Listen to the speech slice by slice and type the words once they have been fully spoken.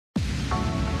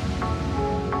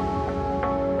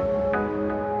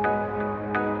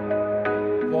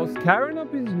Whilst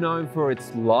Karrinyup is known for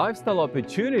its lifestyle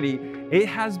opportunity, it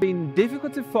has been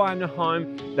difficult to find a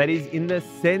home that is in the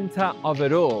centre of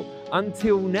it all,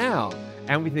 until now.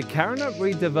 And with the Karrinyup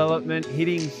redevelopment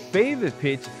hitting fever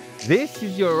pitch, this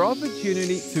is your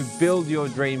opportunity to build your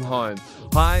dream home.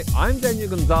 Hi, I'm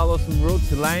Gonzalez from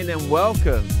Realty and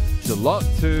welcome to Lot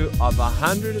 2 of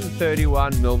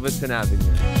 131 Milverton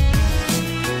Avenue.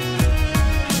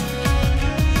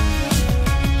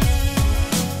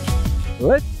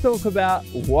 Let's talk about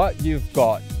what you've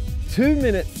got. 2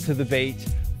 minutes to the beach,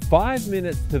 5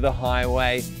 minutes to the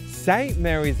highway, St.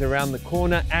 Mary's around the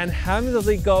corner, and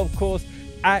Hammersley Golf Course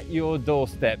at your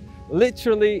doorstep.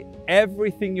 Literally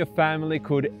everything your family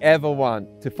could ever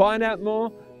want. To find out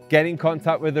more, get in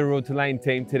contact with the Realty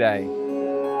team today.